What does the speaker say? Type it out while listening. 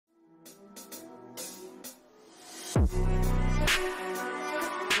Hey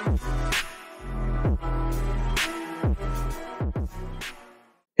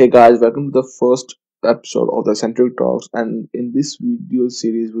guys, welcome to the first episode of the Centric Talks, and in this video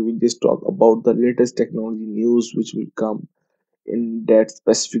series we will just talk about the latest technology news which will come in that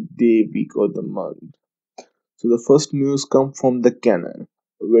specific day, week or the month. So the first news come from the Canon,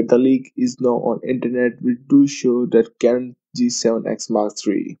 where the leak is now on internet which do show that Canon G7X Mark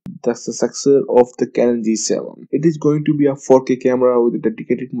III, that's the successor of the Canon G7. It is going to be a 4K camera with a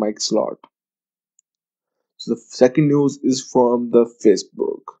dedicated mic slot. So the second news is from the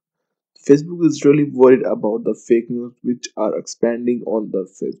Facebook. Facebook is really worried about the fake news which are expanding on the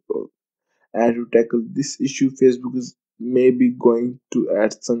Facebook. And to tackle this issue, Facebook is maybe going to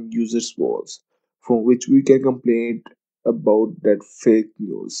add some users walls from which we can complain about that fake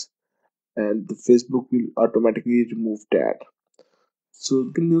news. And the Facebook will automatically remove that.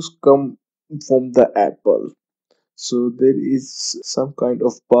 So the news come from the Apple. So there is some kind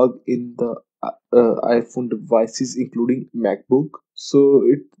of bug in the iPhone devices, including MacBook. So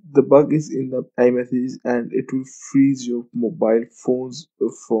the bug is in the iMessages, and it will freeze your mobile phones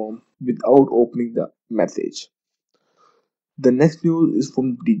from without opening the message. The next news is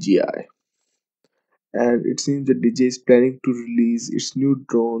from DJI, and it seems that DJI is planning to release its new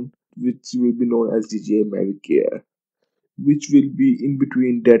drone, which will be known as DJI Mavic Air, which will be in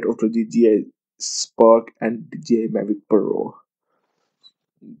between that of the DJI Spark and DJI Mavic Pro.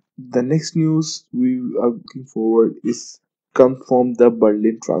 The next news we are looking forward is come from the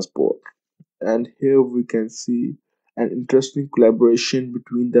Berlin Transport, and here we can see an interesting collaboration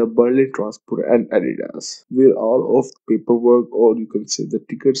between the Berlin Transport and Adidas, where all of the paperwork, or you can say the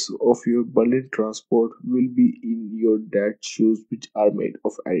tickets of your Berlin Transport, will be in your dad's shoes, which are made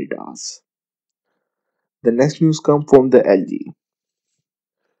of Adidas. The next news come from the LG.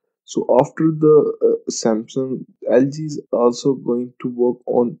 So after the Samsung, LG is also going to work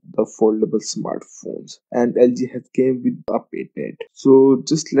on the foldable smartphones, and LG has came with a patent. So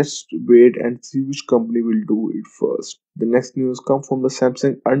just let's wait and see which company will do it first. The next news come from the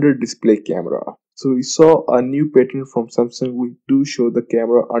Samsung under display camera. So we saw a new patent from Samsung which do show the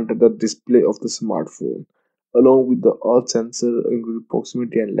camera under the display of the smartphone, along with the all sensor, including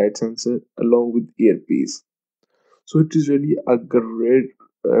proximity and light sensor, along with earpiece. So it is really a great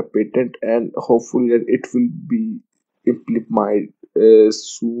patent, and hopefully that it will be implemented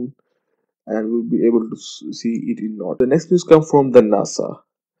soon, and we'll be able to see it in not. The next news comes from the NASA.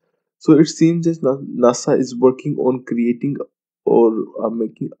 So it seems that NASA is working on creating or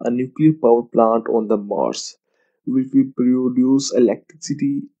making a nuclear power plant on the Mars, which will produce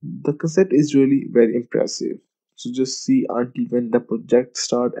electricity. The concept is really very impressive. So just see until when the project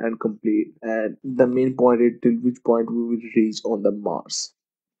start and complete, and the main point is till which point we will reach on the Mars.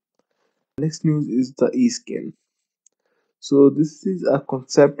 Next news is the e-skin. So this is a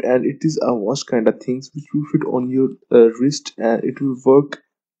concept, and it is a watch kind of things which will fit on your wrist, and it will work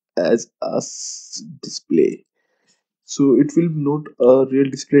as a display. So it will not a real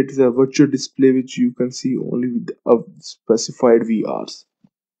display, it is a virtual display which you can see only with a specified VRs.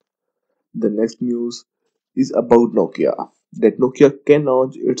 The next news is about Nokia. That Nokia can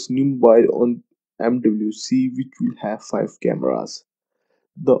launch its new mobile on MWC, which will have 5 cameras.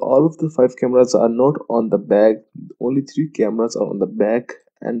 The all of the 5 cameras are not on the back, only 3 cameras are on the back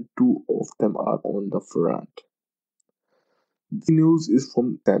and 2 of them are on the front. The news is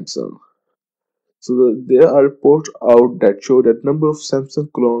from Samsung. So there are reports out that show that number of Samsung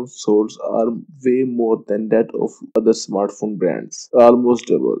clones sold are way more than that of other smartphone brands, almost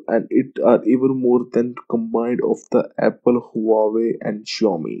double, and it are even more than combined of the Apple, Huawei, and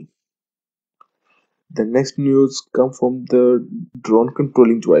Xiaomi. The next news come from the drone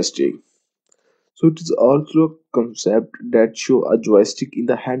controlling joystick. So it is also a concept that show a joystick in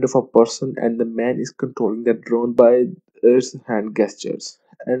the hand of a person, and the man is controlling the drone by its hand gestures.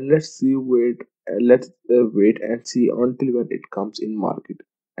 And let's wait and see until when it comes in market,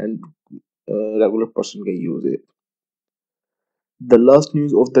 and regular person can use it. The last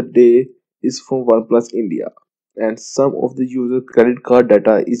news of the day is from OnePlus India, and some of the user credit card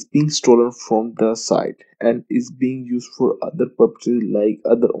data is being stolen from the site and is being used for other purposes like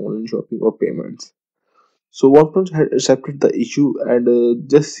other online shopping or payments. So OnePlus had accepted the issue, and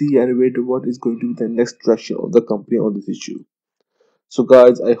just see and wait what is going to be the next direction of the company on this issue. So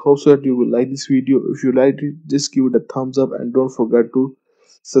guys, I hope so that you will like this video. If you liked it, just give it a thumbs up and don't forget to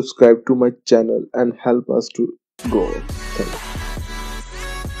subscribe to my channel and help us to grow. Thank you.